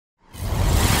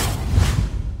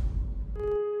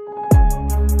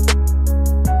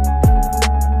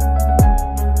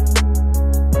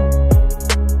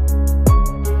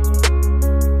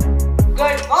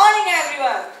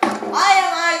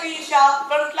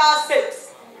class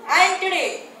 6, and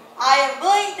today I am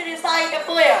going to recite a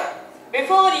poem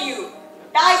before you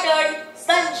titled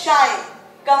Sunshine,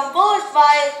 composed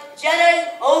by Gerald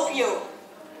Opio.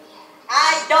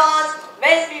 At dawn,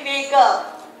 when we wake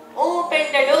up,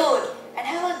 open the door and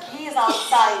have a gaze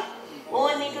outside,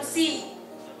 only to see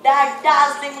that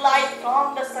dazzling light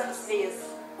from the sun's rays,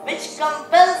 which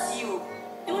compels you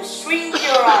to shrink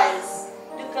your eyes,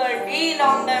 to curtail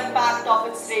on the impact of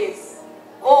its rays.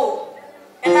 Oh,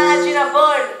 imagine a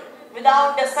world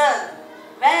without the sun.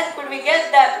 Where could we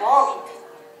get that warmth?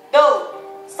 Though,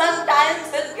 sometimes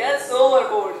it gets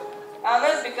overboard and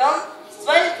it becomes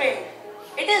sweltering.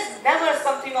 It is never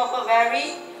something of a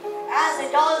worry, as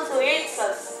it also aids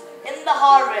us in the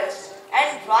harvest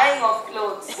and drying of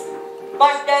clothes.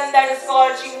 But then that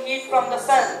scorching heat from the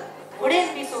sun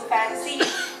wouldn't be so fancy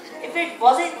if it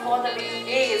wasn't for the rainy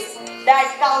days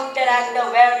that counteract the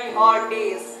very hot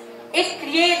days. It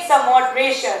creates a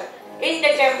moderation in the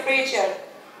temperature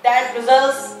that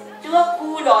results to a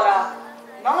cool aura.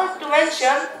 Not to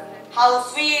mention how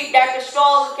sweet that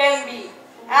stroll can be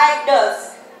at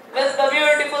dusk with the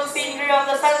beautiful scenery of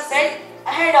the sunset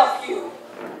ahead of you.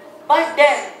 But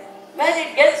then, when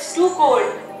it gets too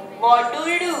cold, what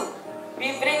do?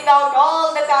 We bring out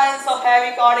all the kinds of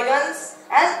heavy cardigans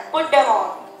and put them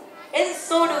on. In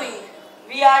so doing,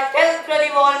 we are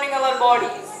temporarily warming our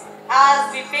bodies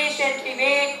as we patiently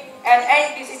wait and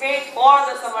anticipate for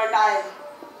the summertime.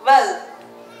 Well,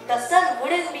 the sun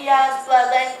wouldn't be as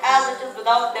pleasant as it is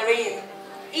without the rain.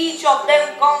 Each of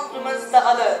them complements the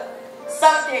other,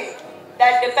 something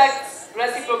that depicts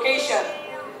reciprocation.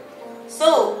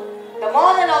 So, the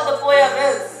moral of the poem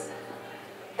is,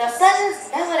 the sun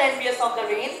is never envious of the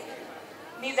rain,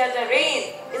 neither the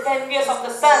rain is envious of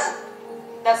the sun.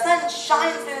 The sun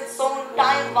shines in its own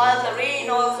time while the rain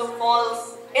also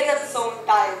falls in its own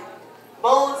time,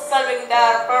 both serving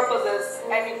their purposes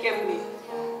amicably.